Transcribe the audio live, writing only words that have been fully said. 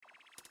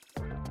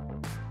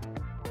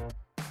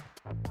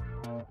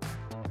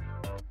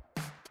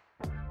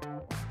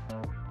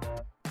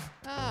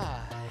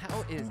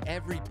is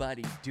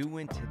everybody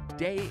doing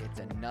today? It's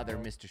another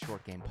Mr.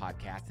 Short Game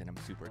podcast, and I'm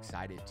super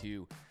excited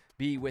to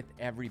be with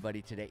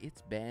everybody today.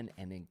 It's been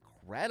an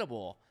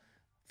incredible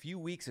few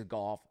weeks of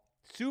golf.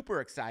 Super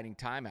exciting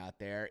time out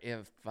there.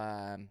 If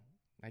I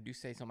do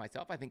say so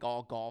myself, I think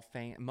all golf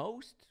fans,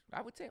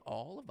 I would say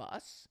all of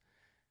us,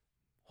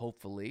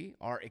 hopefully,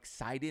 are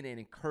excited and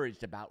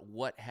encouraged about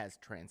what has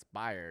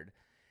transpired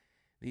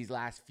these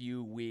last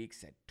few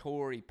weeks at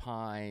Torrey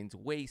Pines,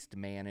 Waste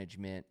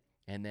Management,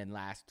 and then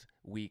last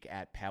week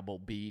at Pebble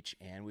Beach.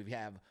 And we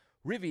have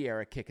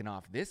Riviera kicking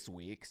off this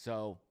week.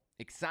 So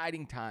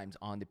exciting times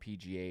on the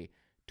PGA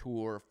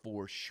Tour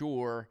for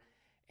sure.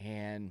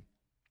 And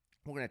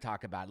we're going to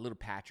talk about a little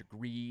Patrick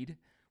Reed.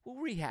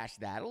 We'll rehash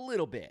that a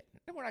little bit.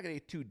 And we're not going to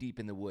get too deep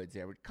in the woods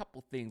there. A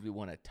couple things we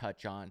want to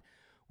touch on.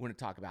 We're going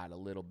to talk about a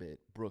little bit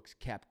Brooks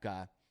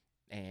Koepka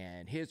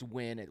and his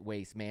win at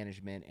Waste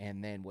Management,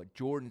 and then what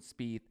Jordan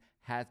Spieth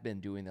has been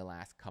doing the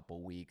last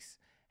couple weeks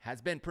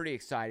has been pretty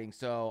exciting.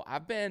 So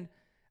I've been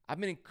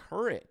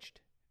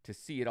encouraged to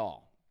see it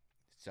all.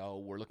 So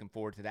we're looking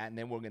forward to that, and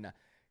then we're going to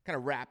kind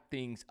of wrap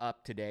things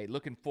up today.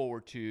 Looking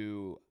forward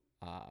to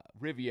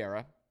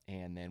Riviera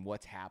and then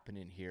what's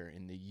happening here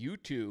in the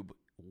YouTube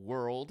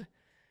world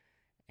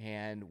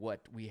and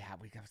what we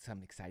have. We have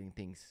some exciting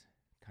things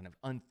kind of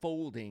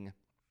unfolding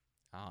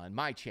on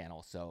my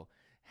channel. So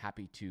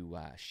happy to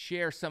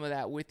share some of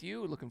that with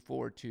you. Looking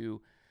forward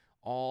to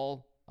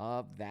all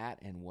of that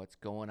and what's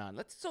going on.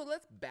 Let's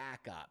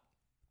back up.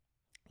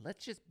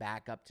 Let's just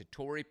back up to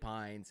Torrey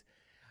Pines.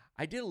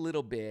 I did a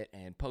little bit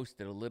and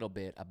posted a little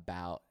bit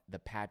about the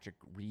Patrick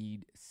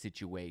Reed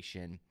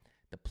situation,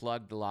 the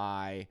plugged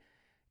lie,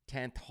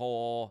 10th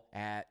hole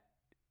at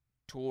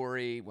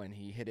Torrey when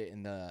he hit it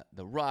in the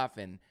rough,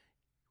 and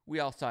we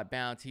all saw it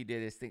bounce. He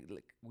did his thing.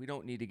 Like, we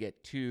don't need to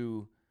get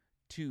too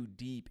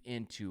deep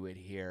into it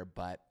here,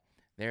 but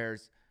there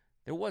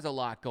was a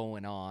lot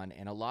going on,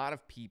 and a lot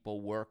of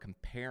people were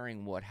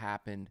comparing what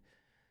happened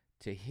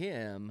to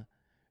him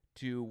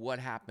to what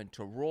happened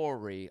to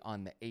Rory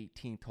on the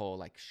 18th hole,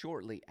 like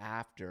shortly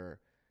after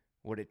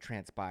what had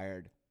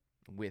transpired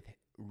with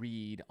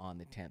Reed on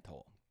the 10th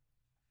hole.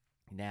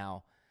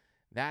 Now,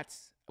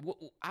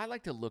 I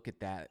like to look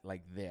at that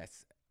like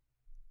this.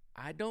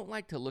 I don't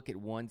like to look at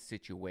one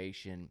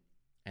situation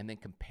and then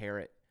compare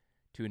it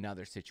to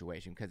another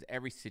situation, because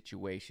every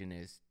situation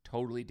is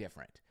totally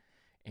different.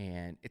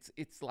 And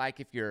it's like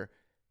if you're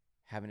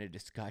having a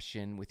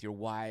discussion with your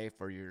wife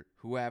or your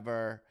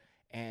whoever,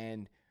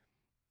 and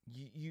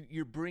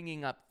you're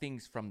bringing up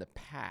things from the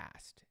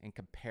past and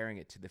comparing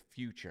it to the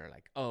future.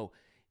 Like, oh,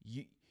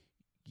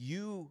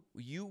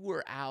 you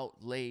were out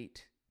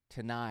late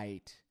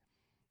tonight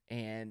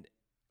and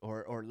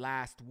or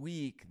last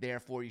week,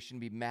 therefore you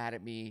shouldn't be mad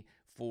at me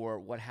for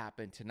what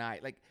happened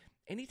tonight. Like,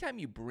 anytime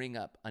you bring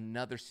up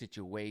another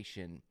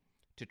situation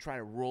to try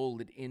to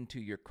roll it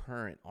into your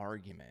current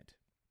argument,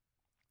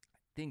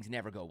 things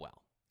never go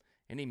well.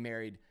 Any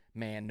married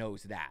man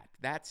knows that.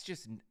 That's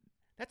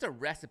a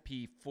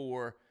recipe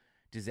for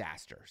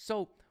disaster.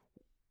 So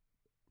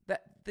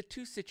the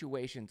two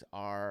situations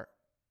are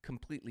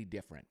completely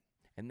different.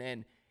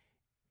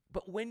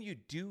 But when you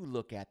do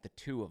look at the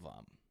two of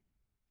them,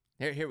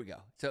 here we go.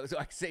 So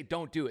I say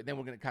don't do it. Then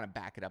we're going to kind of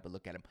back it up and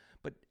look at them.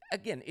 But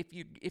again, if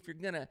you're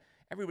going to,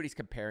 everybody's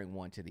comparing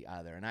one to the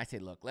other. And I say,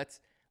 look, let's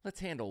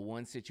handle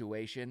one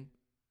situation,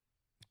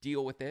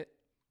 deal with it,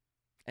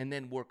 and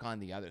then work on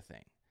the other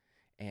thing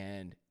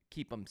and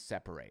keep them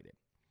separated.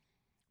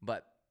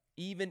 But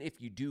even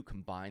if you do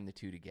combine the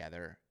two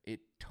together, it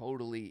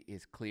totally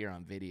is clear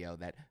on video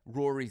that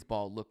Rory's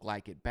ball looked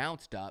like it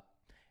bounced up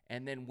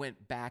and then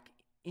went back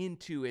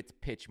into its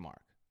pitch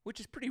mark, which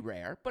is pretty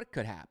rare, but it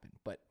could happen.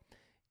 But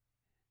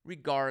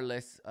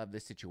regardless of the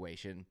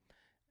situation,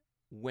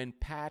 when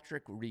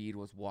Patrick Reed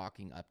was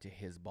walking up to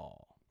his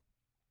ball,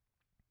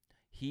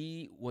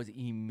 he was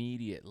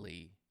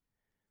immediately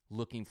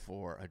looking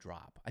for a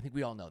drop. I think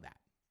we all know that.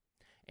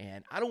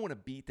 And I don't want to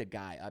beat the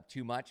guy up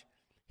too much.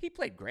 He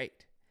played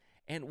great.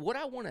 And what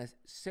I want to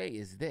say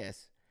is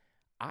this.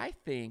 I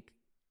think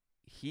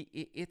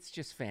it's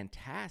just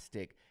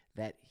fantastic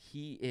that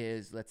he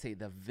is, let's say,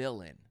 the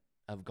villain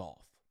of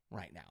golf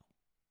right now,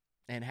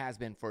 and has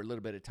been for a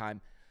little bit of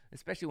time,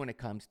 especially when it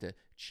comes to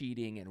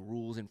cheating and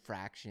rules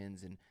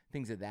infractions and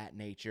things of that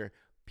nature.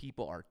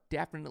 People are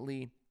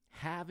definitely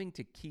having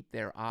to keep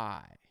their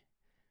eye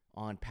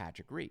on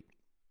Patrick Reed.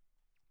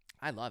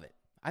 I love it.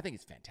 I think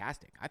it's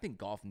fantastic. I think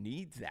golf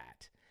needs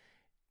that.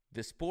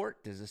 Does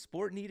the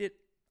sport need it?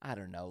 I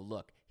don't know.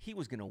 Look, he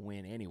was going to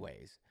win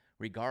anyways,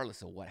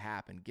 regardless of what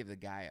happened. Give the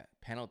guy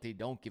a penalty,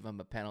 don't give him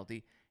a penalty.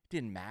 It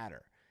didn't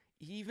matter.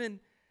 Even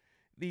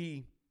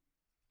the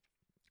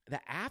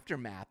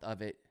aftermath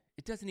of it,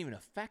 it doesn't even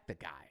affect the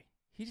guy.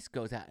 He just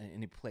goes out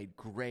and he played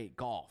great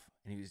golf,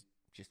 and he was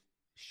just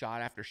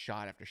shot after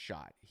shot after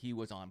shot. He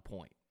was on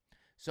point.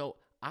 So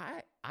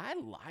I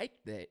like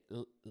that.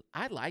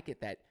 I like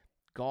it that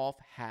golf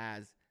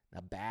has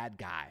a bad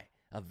guy,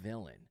 a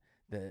villain,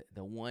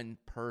 the one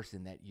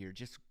person that you're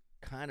just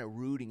kind of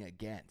rooting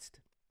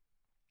against.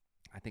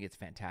 I think it's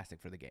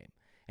fantastic for the game.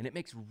 And it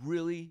makes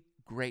really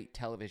great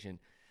television,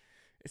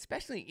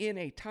 especially in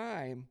a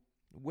time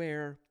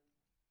where,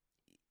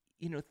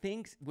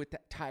 things with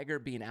Tiger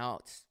being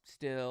out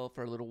still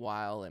for a little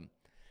while, and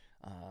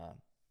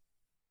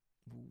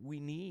we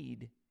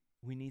need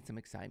some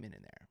excitement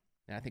in there.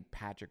 And I think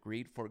Patrick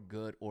Reed, for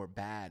good or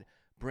bad,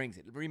 brings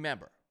it.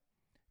 Remember,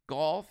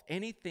 golf,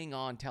 anything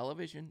on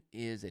television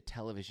is a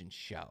television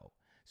show.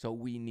 So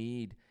we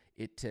need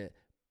it to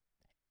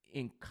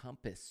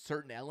encompass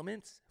certain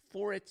elements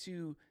for it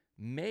to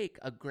make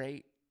a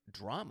great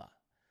drama,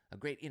 a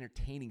great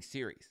entertaining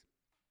series.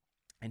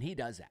 And he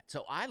does that.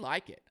 So I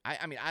like it.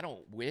 I mean, I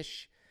don't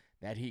wish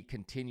that he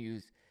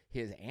continues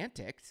his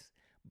antics,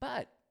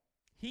 but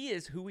he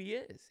is who he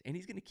is, and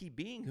he's going to keep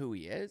being who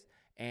he is.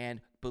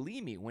 And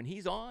believe me, when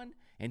he's on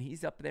and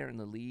he's up there in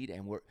the lead,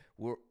 and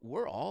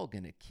we're all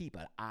going to keep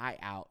an eye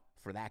out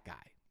for that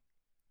guy,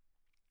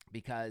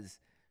 because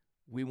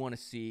we want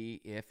to see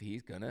if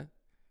he's going to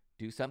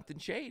do something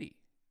shady.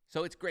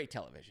 So it's great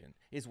television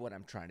is what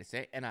I'm trying to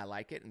say, and I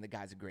like it, and the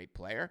guy's a great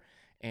player.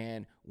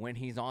 And when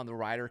he's on the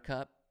Ryder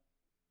Cup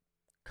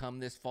come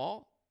this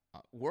fall,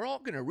 we're all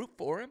going to root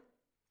for him.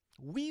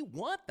 We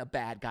want the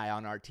bad guy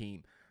on our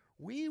team.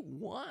 We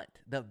want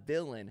the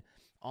villain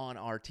on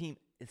our team,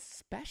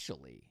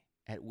 especially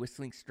at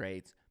Whistling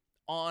Straits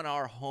on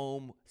our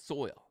home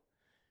soil.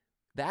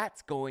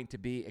 That's going to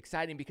be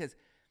exciting because,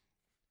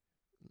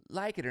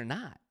 like it or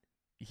not,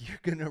 you're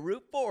going to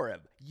root for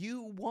him.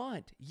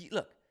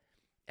 Look,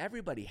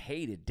 everybody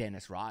hated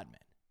Dennis Rodman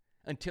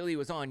until he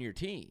was on your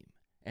team.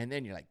 And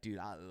then you're like, dude,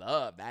 I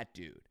love that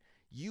dude.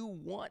 You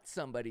want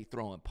somebody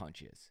throwing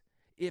punches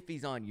if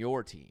he's on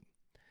your team.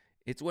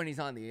 It's when he's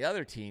on the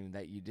other team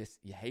that you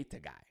hate the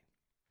guy.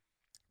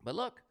 But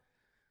look,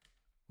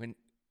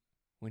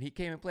 when he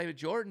came and played with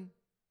Jordan,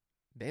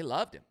 they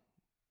loved him.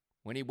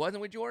 When he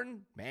wasn't with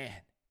Jordan, man,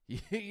 you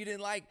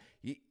didn't like.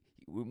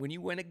 When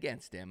you went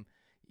against him,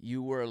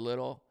 you were a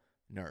little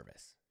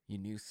nervous. You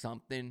knew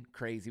something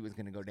crazy was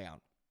going to go down.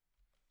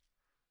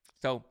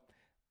 So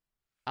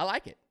I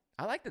like it.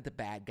 I like that the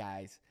bad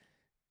guys,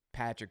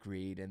 Patrick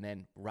Reed, and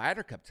then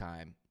Ryder Cup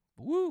time.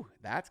 Woo,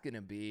 that's going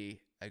to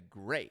be a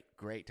great,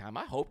 great time.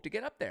 I hope to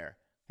get up there.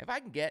 If I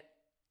can get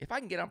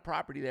on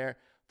property there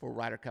for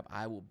Ryder Cup,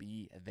 I will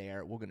be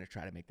there. We're going to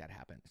try to make that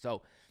happen.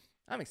 So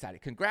I'm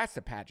excited. Congrats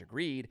to Patrick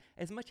Reed.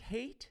 As much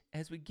hate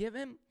as we give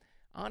him,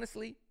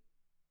 honestly,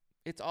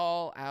 it's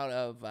all out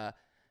of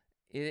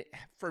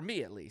for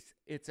me at least.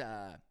 It's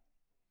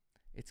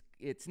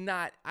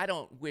not. I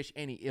don't wish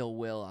any ill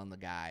will on the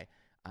guy.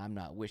 I'm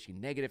not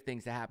wishing negative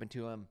things to happen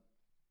to him.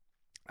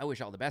 I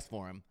wish all the best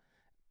for him.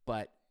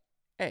 But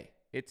hey,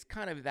 it's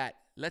kind of that.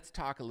 Let's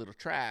talk a little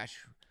trash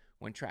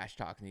when trash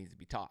talk needs to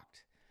be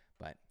talked.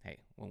 But hey,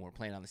 when we're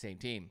playing on the same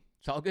team,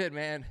 it's all good,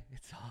 man.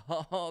 It's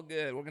all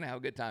good. We're going to have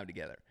a good time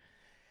together.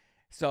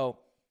 So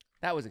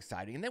that was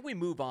exciting. And then we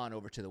move on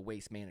over to the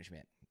Waste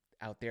Management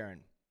out there in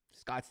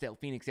Scottsdale,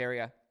 Phoenix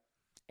area.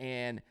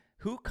 And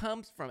who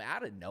comes from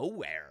out of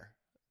nowhere?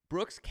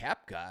 Brooks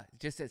Koepka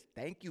just says,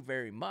 thank you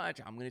very much.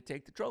 I'm going to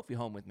take the trophy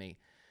home with me.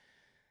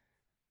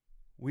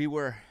 We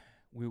were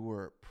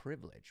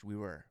privileged. We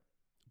were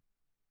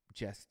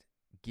just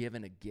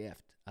given a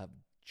gift of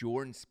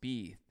Jordan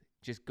Spieth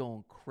just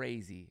going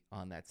crazy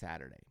on that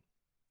Saturday.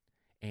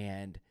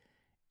 And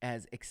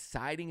as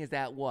exciting as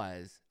that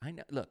was, I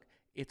know, look,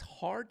 it's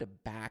hard to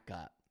back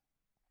up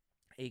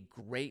a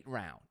great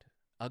round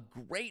of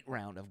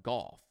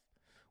golf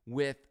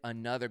with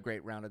another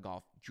great round of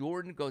golf.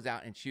 Jordan goes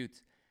out and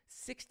shoots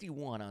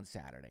 61 on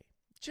Saturday.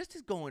 Just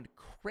is going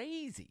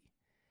crazy.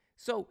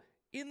 So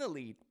in the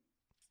lead,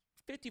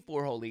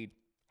 54-hole lead,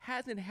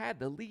 hasn't had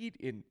the lead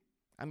in,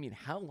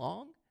 how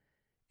long?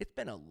 It's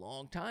been a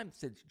long time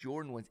since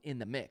Jordan was in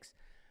the mix.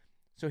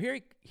 So here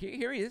he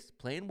is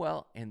playing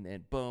well, and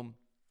then boom,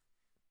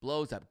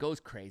 blows up, goes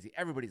crazy.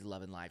 Everybody's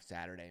loving life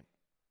Saturday.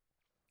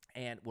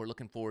 And we're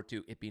looking forward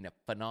to it being a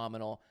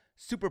phenomenal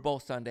Super Bowl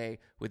Sunday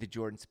with a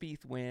Jordan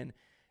Spieth win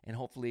and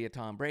hopefully a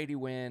Tom Brady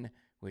win,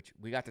 which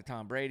we got the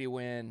Tom Brady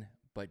win,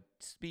 but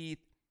Spieth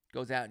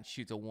goes out and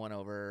shoots a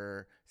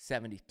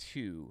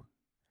 1/72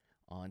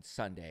 on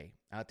Sunday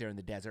out there in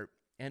the desert.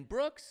 And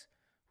Brooks,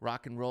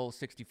 rock and roll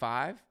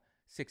 65,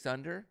 6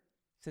 under,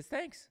 says,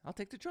 thanks, I'll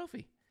take the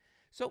trophy.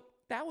 So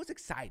that was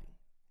exciting.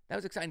 That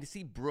was exciting to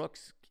see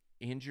Brooks'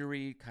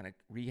 injury kind of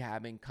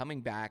rehabbing,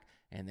 coming back,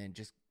 and then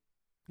just,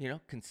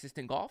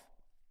 consistent golf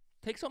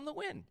takes home the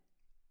win.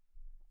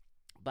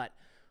 But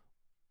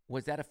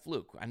was that a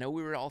fluke? I know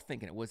we were all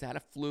thinking it. Was that a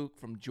fluke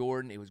from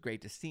Jordan? It was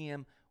great to see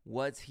him.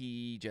 Was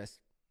he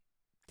just,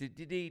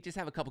 did he just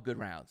have a couple good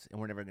rounds and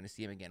we're never going to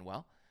see him again?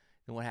 Well,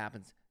 then what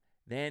happens?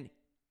 Then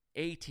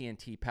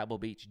AT&T Pebble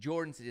Beach.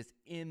 Jordan's just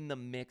in the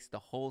mix the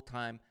whole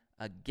time.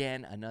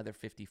 Again, another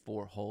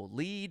 54-hole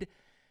lead.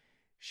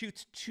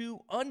 Shoots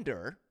 2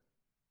 under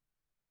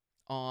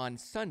on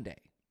Sunday.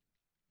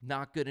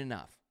 Not good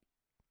enough.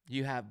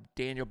 You have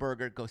Daniel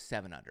Berger go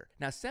 7 under.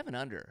 Now, 7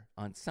 under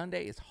on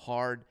Sunday is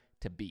hard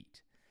to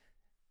beat.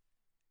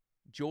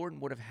 Jordan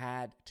would have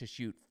had to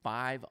shoot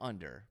 5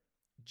 under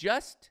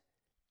just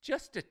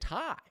to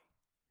tie.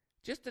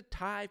 just to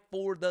tie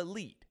for the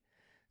lead.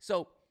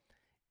 So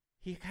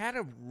he had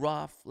a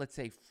rough, let's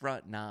say,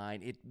 front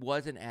nine. It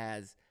wasn't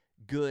as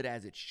good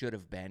as it should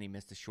have been. He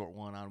missed a short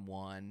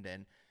one-on-one,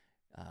 then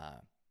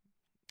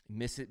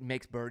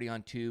makes birdie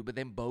on 2, but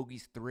then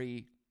bogeys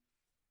 3.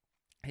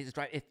 His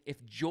drive.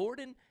 If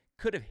Jordan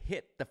could have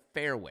hit the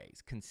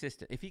fairways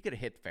consistent, if he could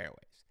have hit the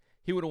fairways,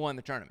 he would have won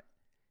the tournament.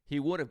 He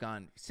would have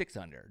gone 6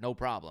 under, no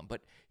problem.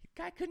 But the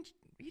guy couldn't.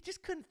 He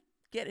just couldn't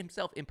get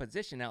himself in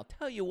position. Now, I'll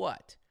tell you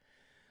what,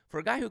 for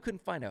a guy who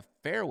couldn't find a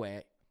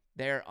fairway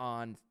there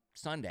on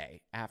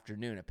Sunday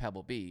afternoon at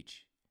Pebble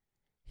Beach,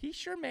 he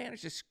sure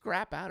managed to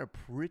scrap out a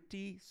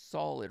pretty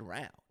solid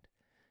round.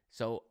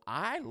 So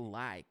I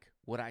like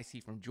what I see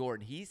from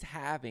Jordan. He's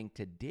having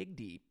to dig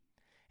deep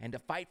and to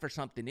fight for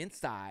something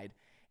inside,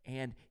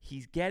 and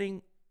he's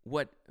getting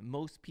what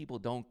most people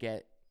don't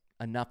get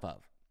enough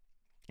of,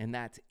 and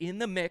that's in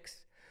the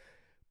mix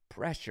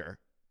pressure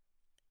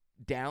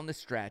down the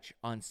stretch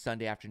on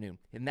Sunday afternoon.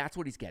 And that's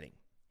what he's getting.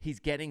 He's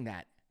getting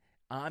that.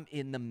 I'm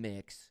in the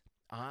mix.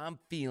 I'm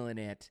feeling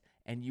it.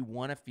 And you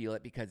want to feel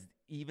it because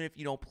even if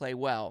you don't play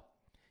well,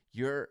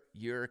 you're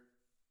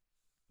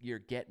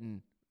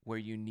getting where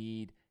you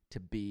need to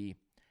be.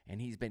 And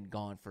he's been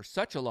gone for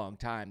such a long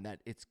time that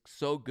it's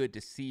so good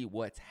to see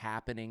what's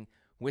happening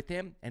with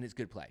him and his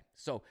good play.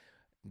 So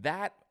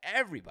that,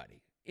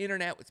 everybody,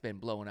 internet has been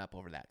blowing up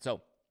over that.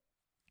 So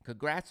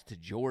congrats to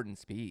Jordan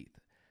Spieth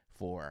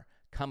for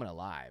coming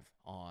alive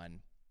on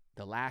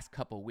the last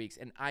couple of weeks.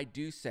 And I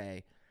do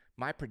say,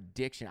 my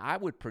prediction, I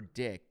would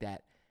predict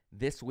that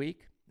this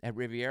week at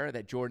Riviera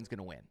that Jordan's going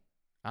to win.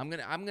 I'm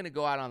going to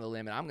go out on the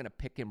limb and I'm going to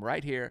pick him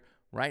right here,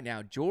 right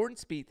now. Jordan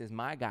Spieth is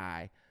my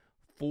guy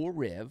for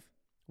Riv.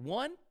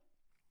 One,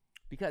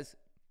 because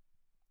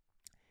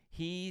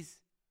he's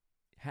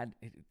had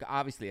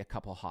obviously a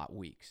couple hot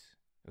weeks.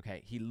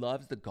 Okay, he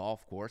loves the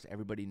golf course.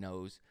 Everybody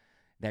knows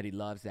that he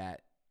loves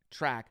that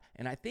track.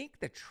 And I think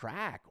the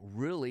track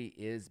really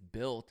is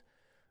built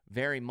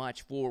very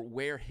much for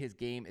where his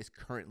game is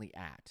currently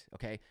at.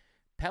 Okay,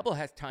 Pebble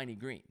has tiny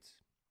greens.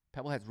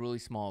 Pebble has really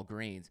small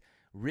greens.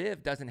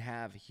 Riv doesn't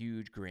have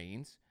huge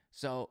greens,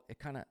 so it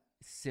kind of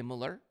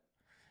similar.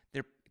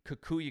 They're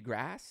Kikuyu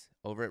grass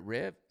over at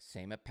Riv,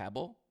 same at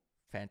Pebble,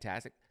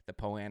 fantastic. The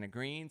Poa annua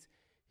greens,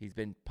 he's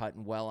been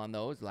putting well on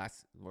those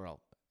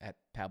at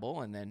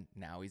Pebble, and then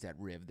now he's at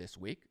Riv this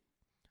week.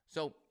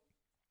 So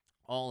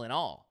all in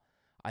all,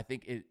 I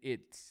think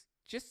it's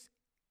just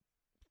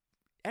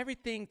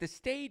everything. The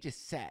stage is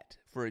set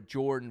for a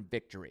Jordan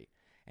victory,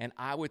 and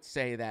I would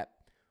say that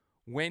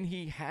when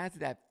he has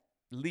that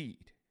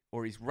lead,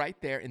 or he's right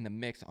there in the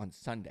mix on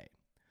Sunday,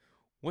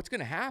 what's going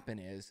to happen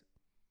is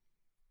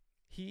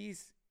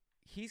he's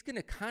going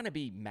to kind of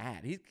be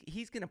mad.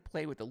 He's going to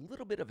play with a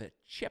little bit of a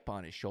chip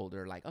on his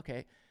shoulder, like,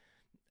 okay,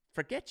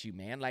 forget you,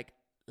 man. Like,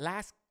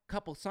 last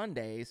couple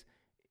Sundays,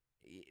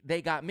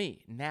 they got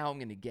me. Now I'm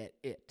going to get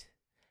it.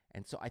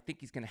 And so I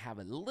think he's going to have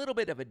a little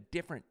bit of a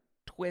different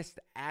twist,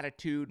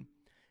 attitude,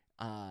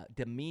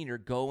 demeanor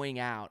going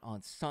out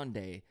on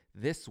Sunday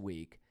this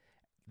week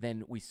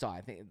than we saw. I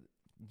think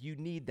you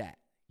need that.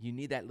 You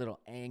need that little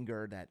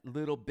anger, that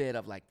little bit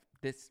of like,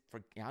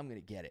 I'm going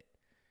to get it.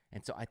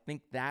 And so I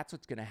think that's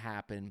what's going to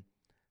happen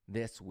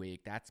this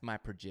week. That's my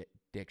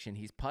prediction.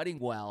 He's putting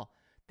well.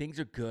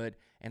 Things are good.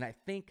 And I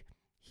think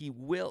he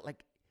will,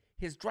 like,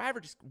 his driver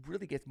just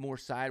really gets more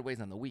sideways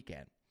on the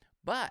weekend.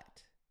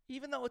 But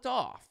even though it's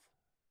off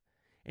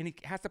and he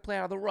has to play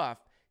out of the rough,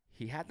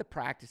 he had to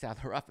practice out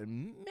of the rough.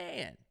 And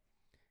man,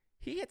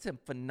 he hit some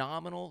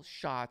phenomenal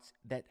shots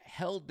that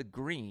held the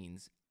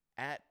greens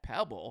at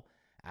Pebble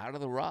out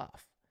of the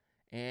rough.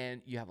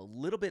 And you have a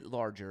little bit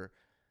larger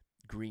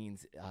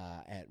greens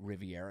at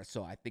Riviera.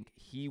 So I think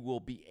he will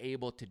be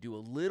able to do a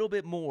little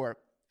bit more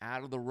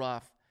out of the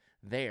rough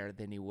there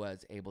than he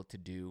was able to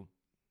do.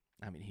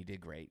 I mean, he did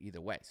great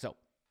either way. So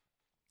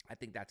I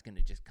think that's going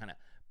to just kind of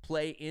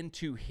play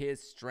into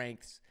his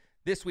strengths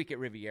this week at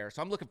Riviera.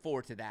 So I'm looking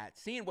forward to that,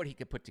 seeing what he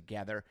could put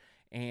together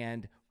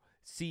and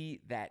see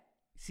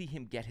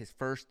him get his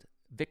first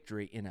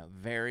victory in a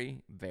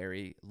very,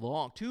 very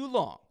too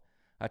long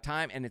a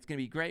time. And it's going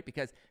to be great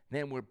because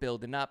then we're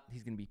building up.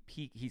 He's going to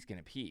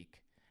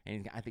peak.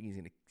 And I think he's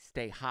going to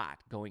stay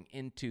hot going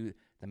into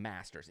the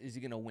Masters. Is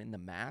he going to win the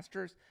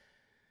Masters?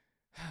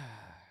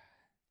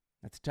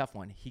 That's a tough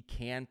one. He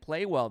can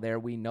play well there.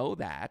 We know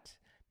that,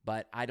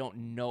 but I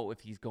don't know if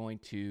he's going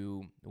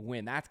to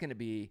win. That's going to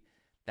be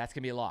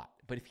a lot.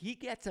 But if he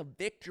gets a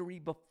victory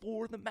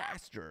before the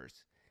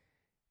Masters,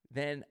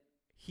 then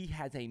he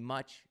has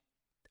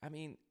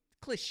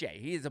cliche.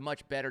 He has a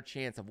much better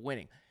chance of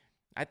winning.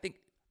 I think,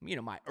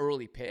 my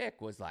early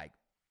pick was like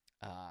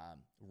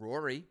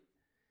Rory,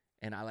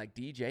 and I like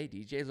DJ.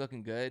 DJ's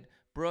looking good.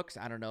 Brooks,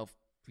 I don't know if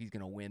he's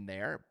going to win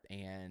there.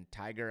 And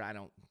Tiger, I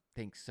don't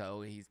think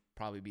so. He's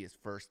probably be his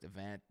first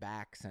event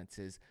back since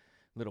his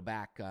little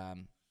back, I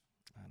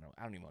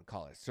don't even want to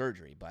call it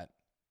surgery, but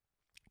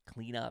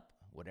cleanup,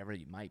 whatever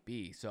it might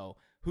be. So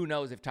who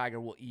knows if Tiger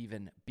will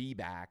even be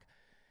back.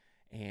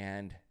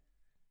 And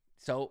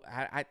so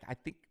I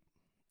think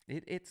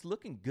it's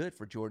looking good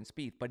for Jordan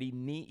Spieth, but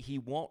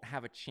he won't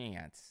have a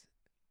chance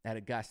at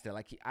Augusta.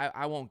 Like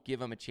I won't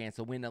give him a chance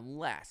to win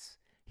unless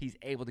he's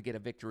able to get a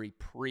victory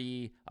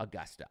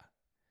pre-Augusta.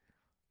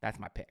 That's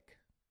my pick.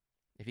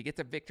 If he gets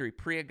a victory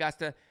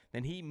pre-Augusta,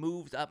 then he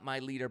moves up my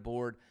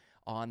leaderboard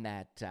on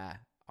that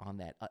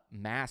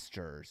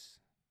Masters,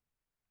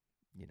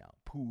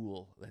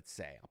 pool. Let's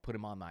say I'll put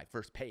him on my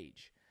first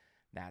page.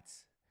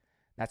 That's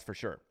for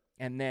sure.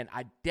 And then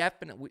I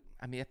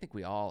think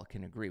we all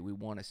can agree we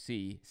want to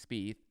see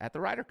Spieth at the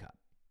Ryder Cup,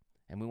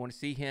 and we want to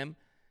see him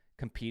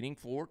competing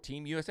for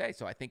Team USA.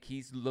 So I think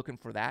he's looking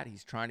for that.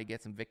 He's trying to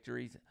get some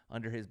victories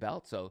under his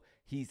belt, so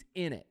he's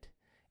in it,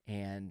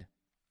 and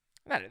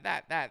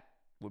that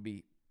would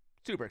be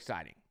super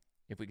exciting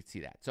if we could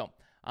see that. So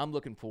I'm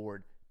looking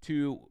forward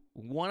to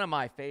one of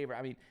my favorite.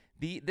 I mean,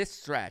 this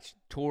stretch,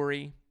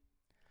 Torrey,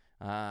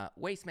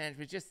 Waste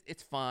Management,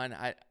 it's fun.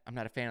 I'm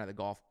not a fan of the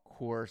golf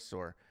course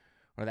or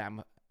that.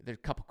 There's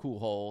a couple cool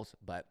holes,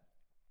 but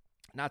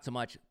not so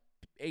much.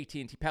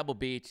 AT&T Pebble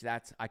Beach,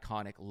 that's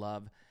iconic.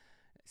 Love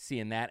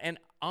seeing that. And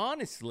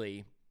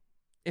honestly,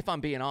 if I'm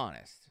being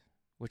honest,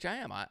 which I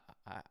am, I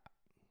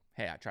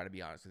try to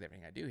be honest with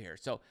everything I do here.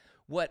 So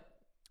what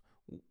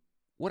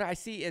I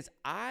see is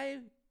I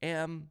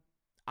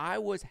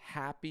was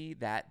happy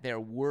that there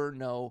were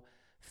no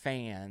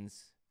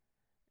fans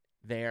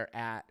there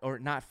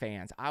not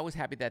fans. I was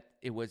happy that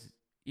it was,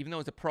 even though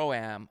it was a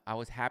Pro-Am, I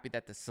was happy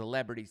that the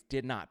celebrities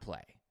did not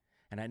play.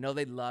 And I know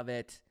they love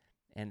it.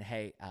 And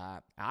hey,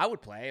 I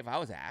would play if I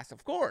was asked,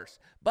 of course.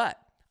 But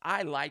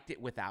I liked it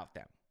without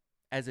them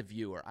as a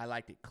viewer. I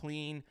liked it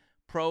clean,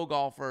 pro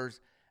golfers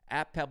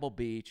at Pebble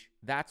Beach.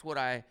 That's what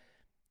I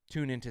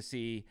tune in to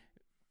see.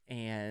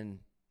 And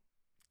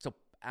so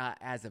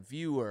as a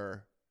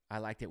viewer, I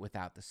liked it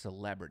without the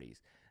celebrities.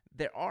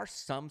 There are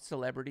some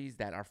celebrities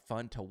that are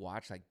fun to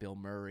watch, like Bill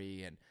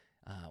Murray, and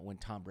when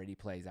Tom Brady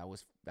plays, that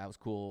was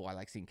cool. I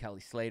like seeing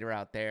Kelly Slater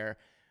out there.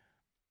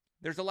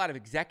 There's a lot of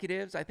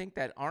executives, I think,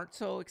 that aren't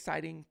so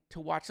exciting to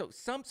watch. So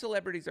some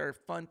celebrities are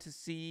fun to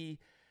see,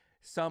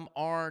 some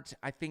aren't.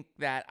 I think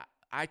that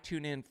I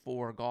tune in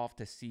for golf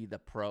to see the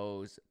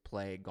pros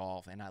play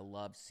golf, and I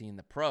love seeing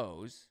the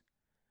pros,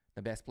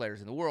 the best players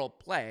in the world,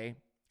 play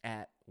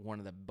at one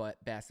of the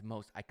best,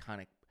 most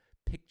iconic,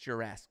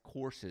 picturesque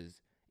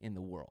courses in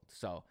the world.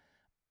 So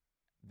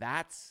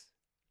that's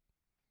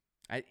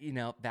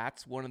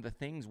one of the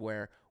things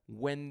where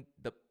when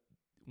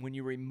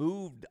you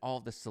removed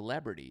all the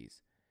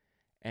celebrities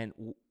and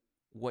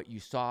what you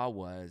saw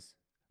was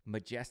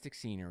majestic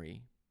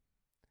scenery,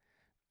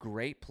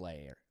 great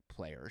players,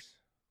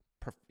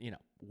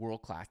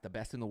 world class, the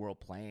best in the world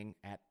playing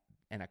at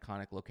an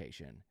iconic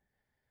location,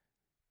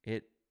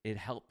 it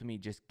helped me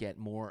just get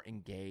more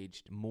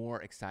engaged,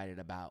 more excited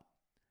about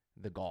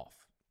the golf.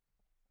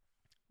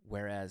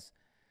 Whereas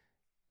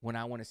when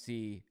I want to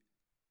see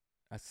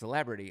a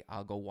celebrity,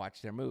 I'll go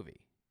watch their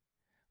movie.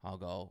 I'll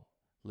go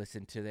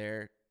listen to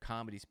their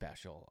comedy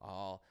special.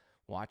 I'll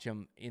watch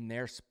them in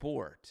their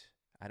sport.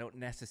 I don't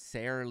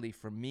necessarily,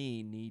 for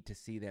me, need to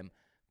see them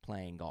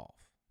playing golf.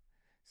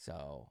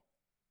 So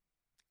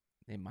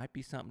it might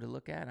be something to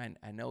look at.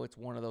 I know it's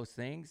one of those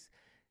things.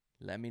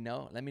 Let me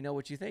know. Let me know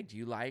what you think. Do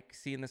you like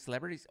seeing the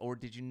celebrities, or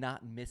did you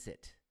not miss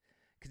it?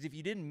 Because if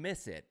you didn't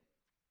miss it,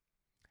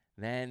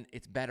 then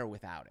it's better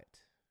without it,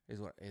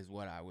 is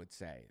what I would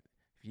say.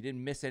 If you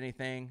didn't miss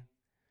anything,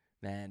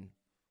 then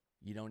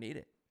you don't need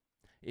it.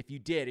 If you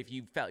did, if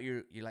you felt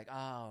you're like,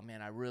 oh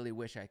man, I really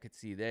wish I could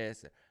see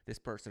this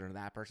person or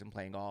that person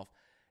playing golf,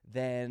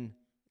 then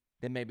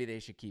maybe they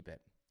should keep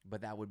it.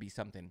 But that would be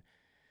something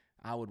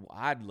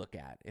I'd look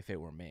at if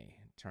it were me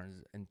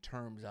in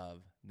terms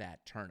of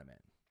that tournament.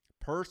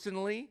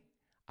 Personally,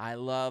 I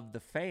love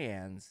the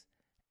fans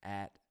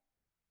at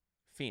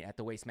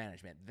the Waste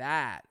Management.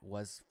 That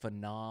was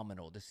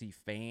phenomenal to see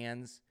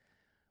fans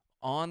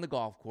on the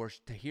golf course,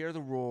 to hear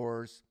the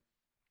roars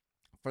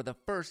for the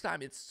first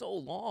time. It's so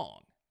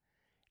long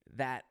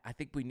that I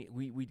think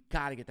we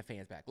got to get the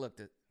fans back. Look,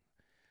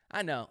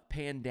 I know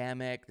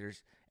pandemic.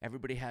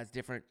 Everybody has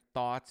different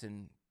thoughts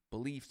and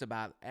beliefs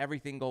about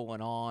everything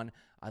going on.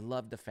 I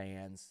love the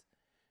fans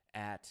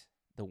at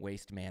the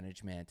Waste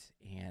Management,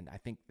 and I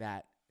think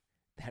that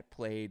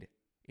played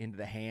into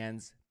the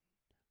hands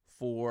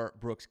for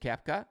Brooks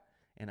Koepka,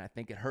 and I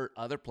think it hurt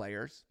other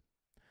players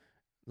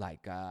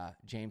like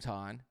James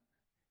Hahn,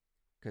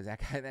 because that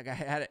guy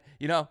had it.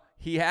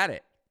 He had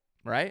it,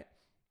 right?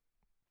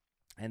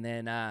 And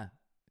then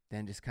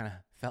just kind of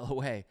fell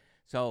away.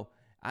 So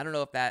I don't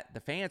know if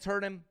the fans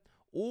hurt him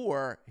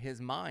or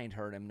his mind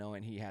hurt him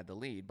knowing he had the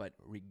lead. But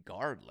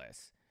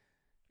regardless,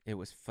 it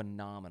was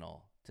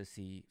phenomenal to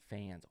see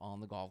fans on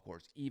the golf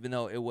course, even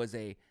though it was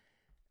a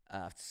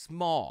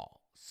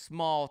small,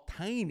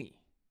 tiny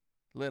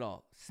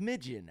little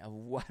smidgen of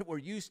what we're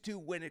used to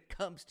when it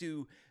comes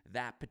to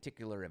that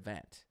particular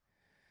event.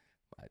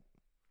 But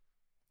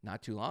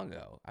not too long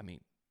ago, I mean,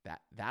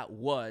 that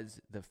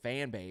was the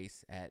fan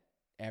base at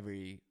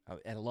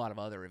a lot of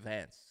other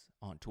events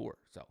on tour.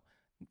 So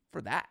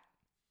for that,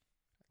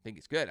 I think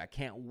it's good. I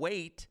can't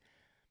wait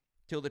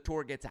till the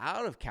tour gets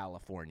out of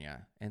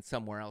California and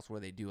somewhere else where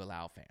they do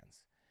allow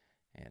fans.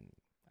 And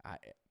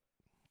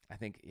I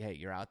think, hey,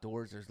 you're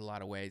outdoors. There's a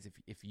lot of ways.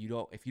 If you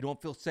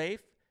don't feel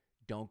safe,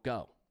 don't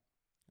go.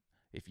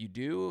 If you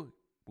do,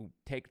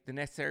 take the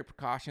necessary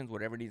precautions,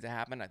 whatever needs to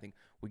happen. I think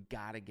we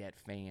got to get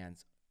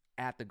fans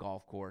at the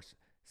golf course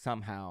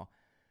somehow,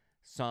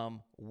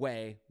 some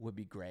way would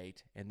be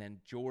great. And then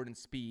Jordan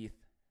Spieth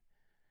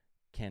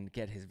can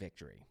get his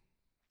victory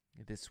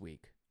this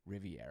week,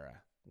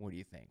 Riviera. What do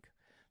you think?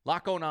 A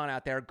lot going on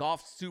out there.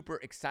 Golf's super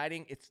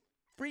exciting. It's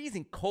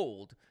freezing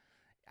cold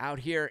out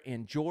here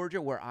in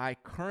Georgia, where I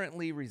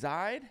currently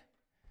reside.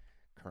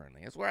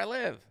 Currently is where I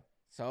live.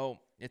 So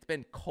it's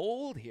been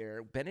cold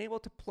here. Been able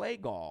to play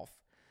golf,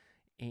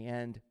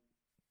 and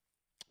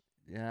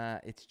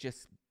it's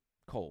just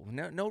cold.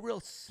 No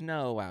real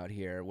snow out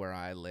here where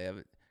I live.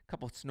 A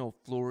couple of snow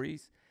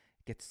flurries.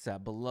 Gets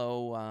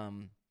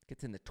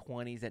gets in the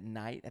 20s at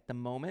night at the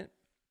moment.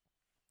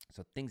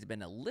 So things have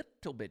been a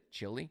little bit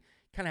chilly.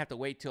 Kind of have to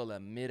wait till the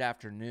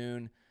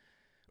mid-afternoon,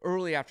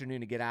 early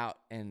afternoon to get out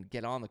and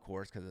get on the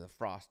course because of the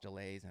frost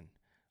delays and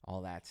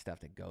all that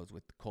stuff that goes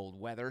with the cold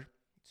weather.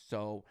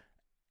 So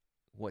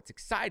what's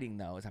exciting,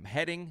 though, is I'm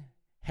heading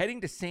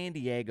to San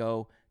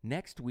Diego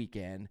next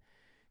weekend.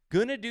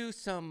 Gonna do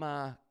some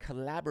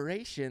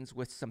collaborations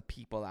with some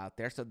people out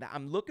there. So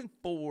I'm looking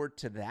forward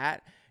to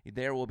that.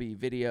 There will be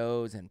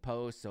videos and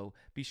posts. So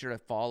be sure to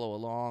follow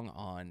along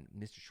on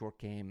Mr. Short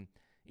Game,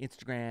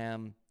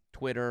 Instagram,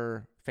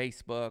 Twitter,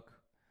 Facebook,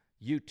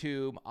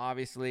 YouTube,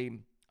 obviously.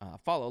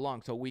 Follow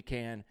along so we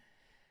could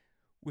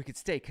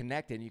stay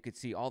connected and you could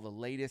see all the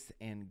latest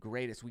and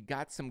greatest. We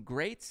got some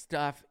great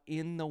stuff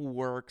in the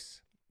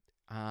works.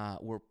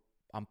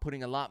 I'm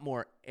putting a lot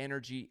more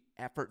energy,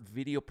 effort,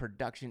 video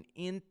production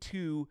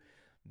into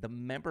the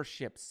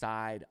membership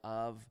side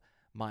of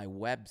my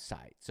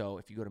website. So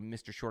if you go to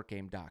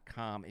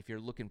MrShortGame.com, if you're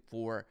looking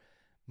for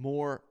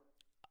more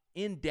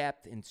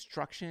in-depth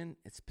instruction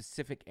in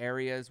specific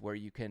areas where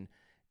you can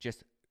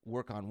just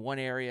work on one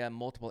area,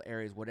 multiple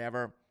areas,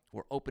 whatever,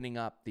 we're opening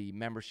up the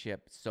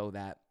membership so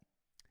that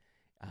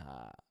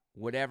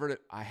whatever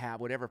I have,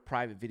 whatever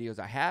private videos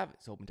I have,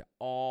 it's open to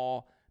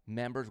all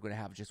members. We're going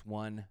to have just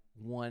one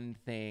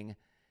thing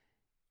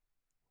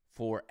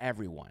for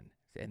everyone,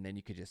 and then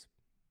you could just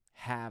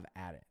have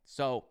at it.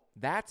 So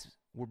that's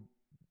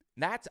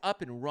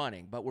up and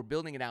running, but we're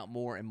building it out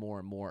more and more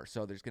and more.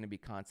 So there's going to be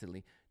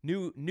constantly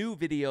new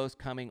videos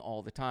coming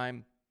all the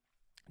time,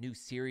 new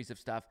series of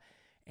stuff,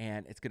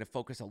 and it's going to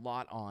focus a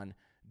lot on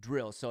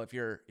drills. So if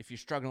you're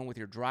struggling with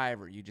your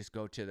driver, you just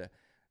go to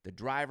the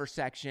driver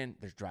section.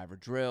 There's driver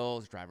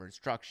drills, driver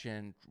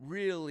instruction,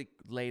 really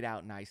laid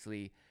out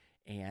nicely,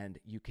 and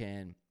you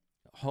can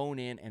hone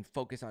in and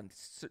focus on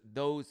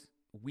those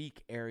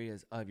weak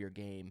areas of your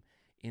game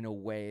in a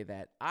way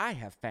that I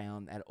have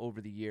found that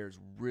over the years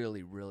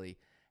really, really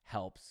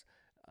helps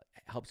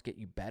get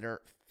you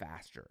better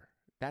faster.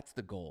 That's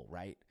the goal,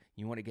 right?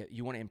 You want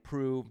to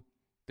improve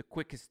the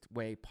quickest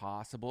way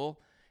possible,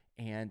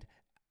 and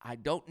I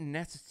don't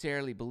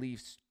necessarily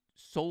believe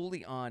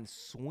solely on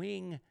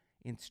swing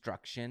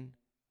instruction,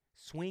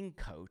 swing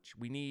coach.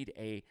 We need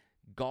a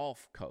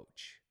golf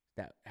coach.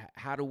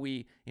 How do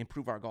we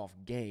improve our golf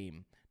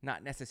game?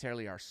 Not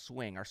necessarily our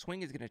swing. Our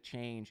swing is going to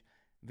change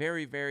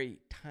very, very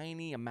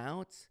tiny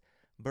amounts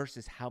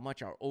versus how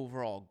much our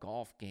overall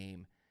golf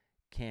game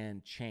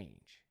can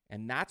change.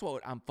 And that's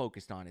what I'm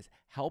focused on, is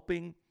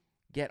helping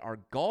get our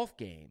golf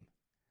game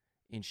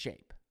in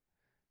shape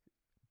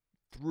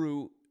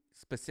through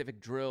specific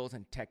drills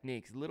and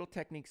techniques, little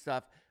technique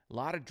stuff, a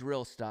lot of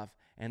drill stuff.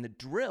 And the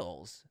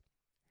drills,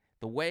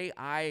 the way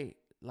I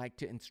like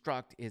to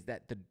instruct is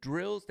that the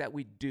drills that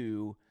we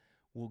do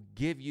will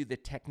give you the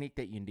technique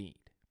that you need.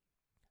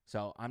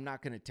 So I'm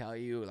not going to tell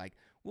you, like,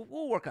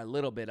 we'll work a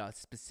little bit on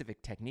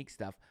specific technique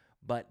stuff,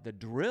 but the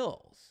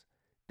drills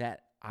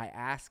that I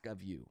ask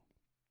of you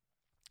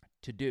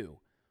to do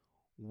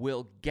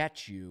will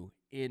get you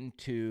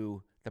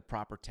into the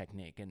proper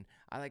technique. And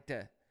I like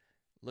to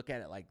look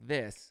at it like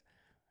this.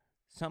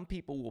 Some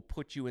people will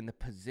put you in the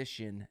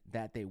position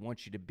that they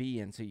want you to be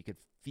in so you could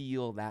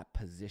feel that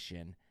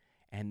position,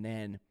 and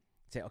then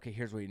say, okay,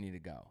 here's where you need to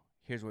go.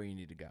 Here's where you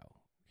need to go.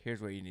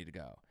 Here's where you need to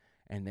go.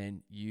 And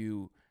then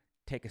you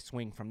take a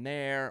swing from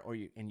there, or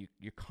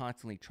you're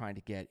constantly trying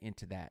to get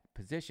into that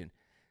position.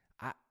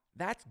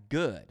 That's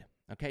good.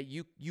 Okay,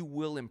 you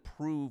will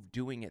improve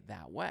doing it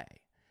that way.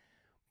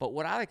 But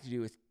what I like to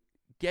do is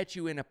get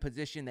you in a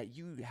position that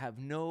you have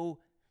no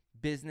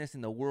business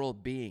in the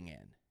world being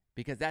in,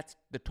 because that's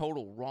the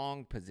total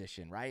wrong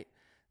position, right?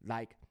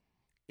 Like,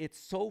 it's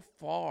so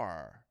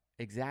far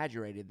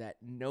exaggerated that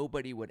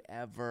nobody would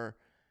ever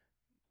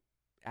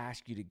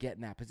ask you to get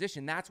in that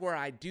position. That's where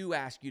I do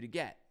ask you to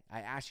get.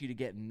 I ask you to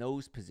get in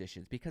those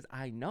positions because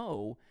I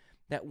know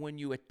that when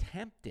you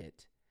attempt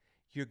it,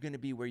 you're going to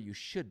be where you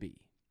should be.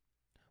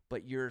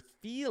 But you're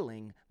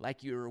feeling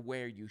like you're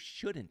where you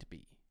shouldn't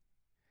be.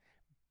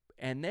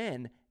 And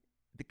then,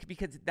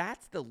 because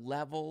that's the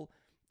level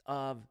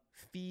of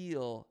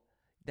feel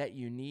that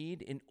you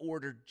need in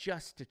order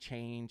just to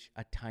change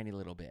a tiny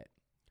little bit.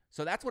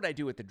 So that's what I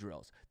do with the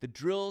drills. The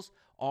drills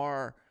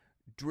are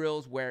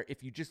drills where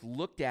if you just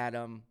looked at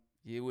them,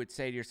 you would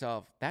say to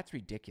yourself, that's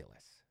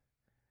ridiculous.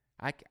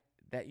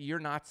 That you're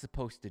not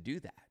supposed to do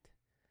that.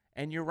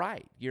 And you're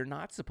right. You're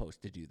not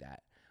supposed to do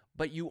that.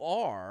 But you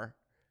are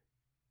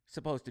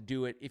supposed to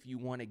do it if you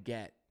want to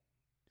get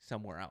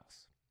somewhere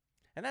else.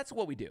 And that's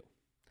what we do.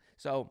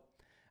 So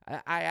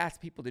I ask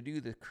people to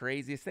do the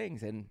craziest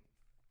things, and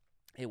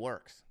it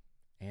works.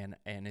 And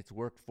it's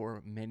worked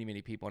for many,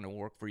 many people, and it will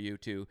work for you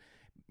too.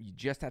 You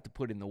just have to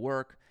put in the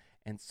work.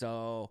 And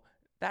so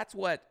that's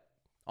what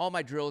all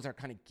my drills are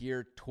kind of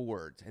geared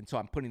towards. And so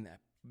I'm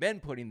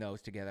been putting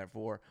those together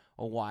for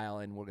a while,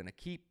 and we're going to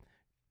keep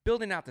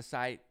building out the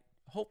site,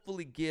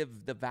 hopefully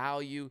give the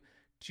value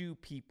to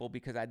people,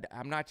 because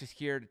I'm not just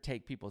here to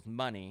take people's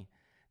money.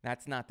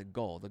 That's not the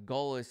goal. The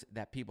goal is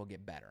that people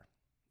get better.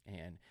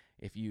 And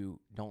if you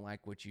don't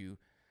like what you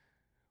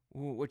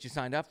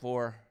signed up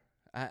for,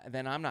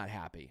 then I'm not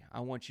happy.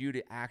 I want you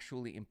to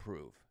actually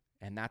improve.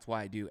 And that's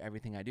why I do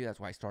everything I do. That's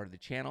why I started the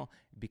channel,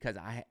 because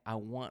I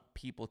want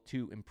people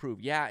to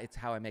improve. Yeah, it's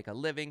how I make a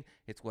living.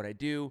 It's what I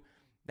do.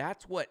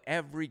 That's what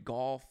every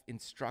golf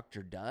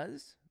instructor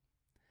does.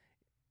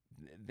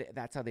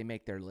 That's how they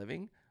make their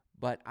living.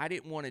 But I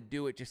didn't want to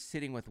do it just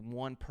sitting with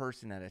one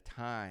person at a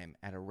time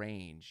at a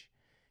range.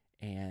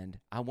 And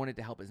I wanted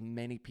to help as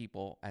many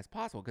people as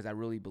possible, because I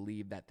really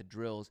believe that the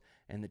drills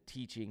and the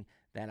teaching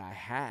that I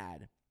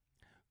had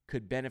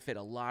could benefit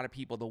a lot of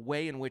people. The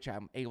way in which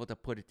I'm able to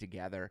put it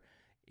together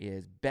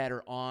is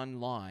better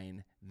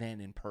online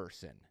than in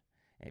person,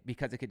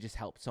 because it could just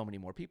help so many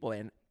more people.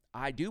 And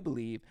I do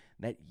believe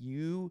that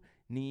you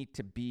need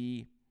to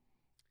be,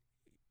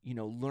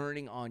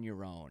 learning on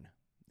your own,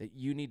 that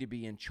you need to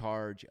be in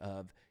charge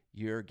of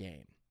your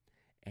game.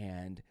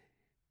 And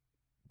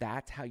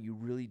that's how you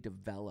really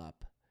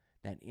develop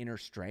that inner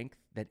strength,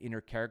 that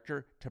inner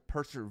character to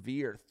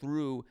persevere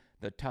through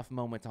the tough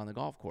moments on the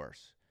golf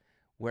course.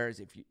 Whereas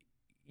if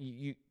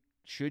you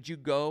should you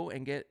go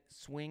and get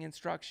swing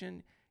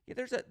instruction, yeah,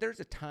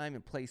 there's a time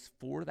and place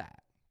for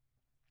that.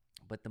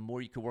 But the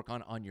more you can work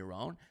on your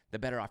own, the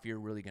better off you're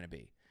really going to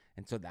be.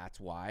 And so that's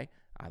why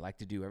I like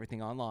to do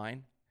everything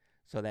online,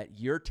 so that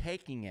you're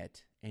taking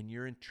it and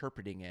you're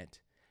interpreting it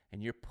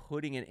and you're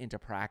putting it into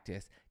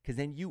practice, because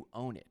then you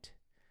own it.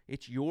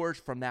 It's yours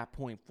from that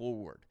point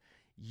forward.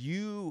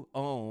 You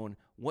own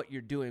what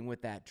you're doing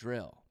with that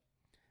drill.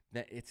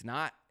 That it's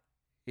not,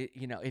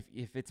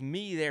 if it's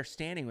me there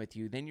standing with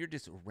you, then you're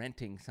just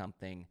renting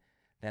something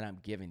that I'm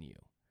giving you.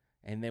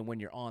 And then when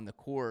you're on the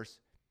course,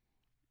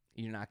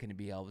 you're not going to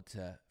be able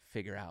to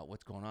figure out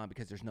what's going on,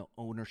 because there's no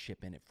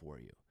ownership in it for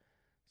you.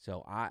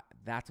 So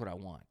that's what I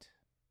want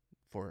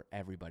for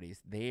everybody,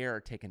 is they're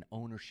taking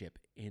ownership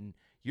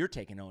you're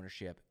taking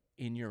ownership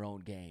in your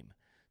own game,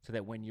 so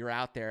that when you're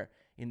out there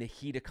in the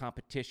heat of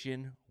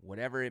competition,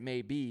 whatever it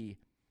may be,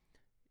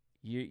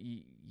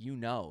 you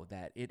know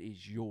that it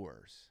is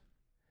yours,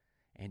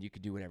 and you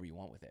can do whatever you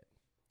want with it.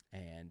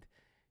 And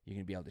you're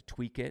going to be able to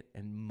tweak it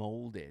and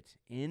mold it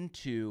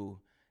into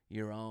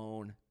your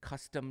own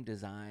custom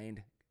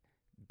designed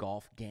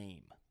golf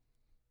game.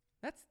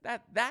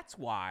 That's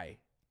why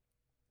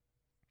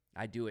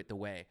I do it the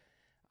way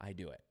I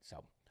do it.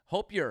 So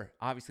hope you're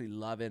obviously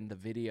loving the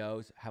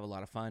videos. Have a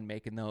lot of fun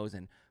making those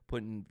and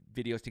putting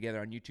videos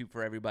together on YouTube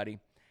for everybody.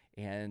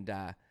 And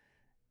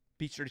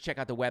be sure to check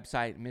out the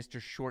website,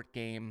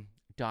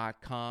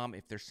 MrShortGame.com.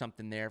 If there's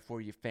something there for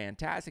you,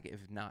 fantastic.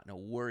 If not, no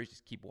worries.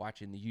 Just keep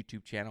watching the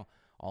YouTube channel.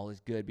 All is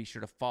good. Be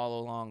sure to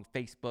follow along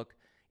Facebook,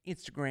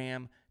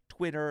 Instagram,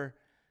 Twitter,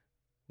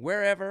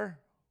 wherever,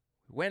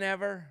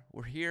 whenever.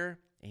 We're here.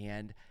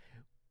 And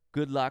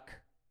good luck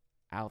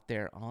out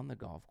there on the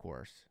golf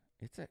course.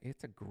 It's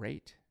a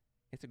great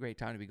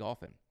time to be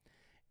golfing.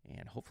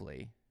 And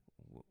hopefully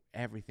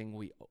everything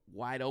will be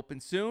wide open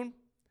soon,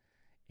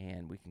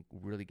 and we can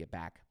really get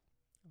back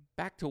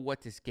to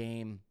what this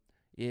game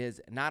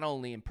is, not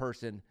only in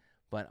person,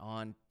 but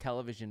on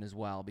television as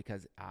well,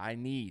 because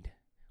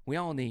we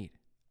all need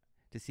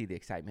to see the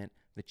excitement,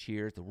 the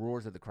cheers, the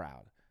roars of the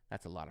crowd.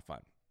 That's a lot of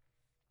fun.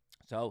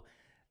 So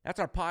that's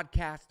our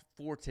podcast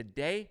for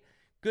today.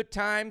 Good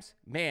times.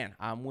 Man,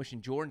 I'm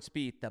wishing Jordan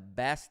Spieth the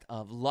best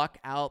of luck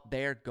out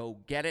there. Go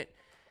get it.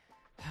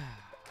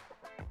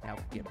 Now,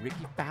 get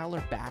Ricky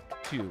Fowler back,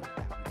 too.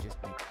 That would just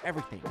make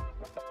everything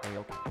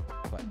okay.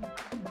 But,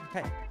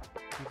 hey,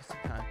 give us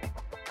some time.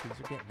 Things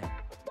are getting there.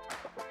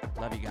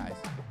 Love you guys.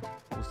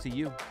 We'll see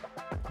you,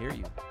 hear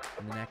you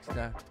in the next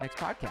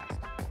podcast.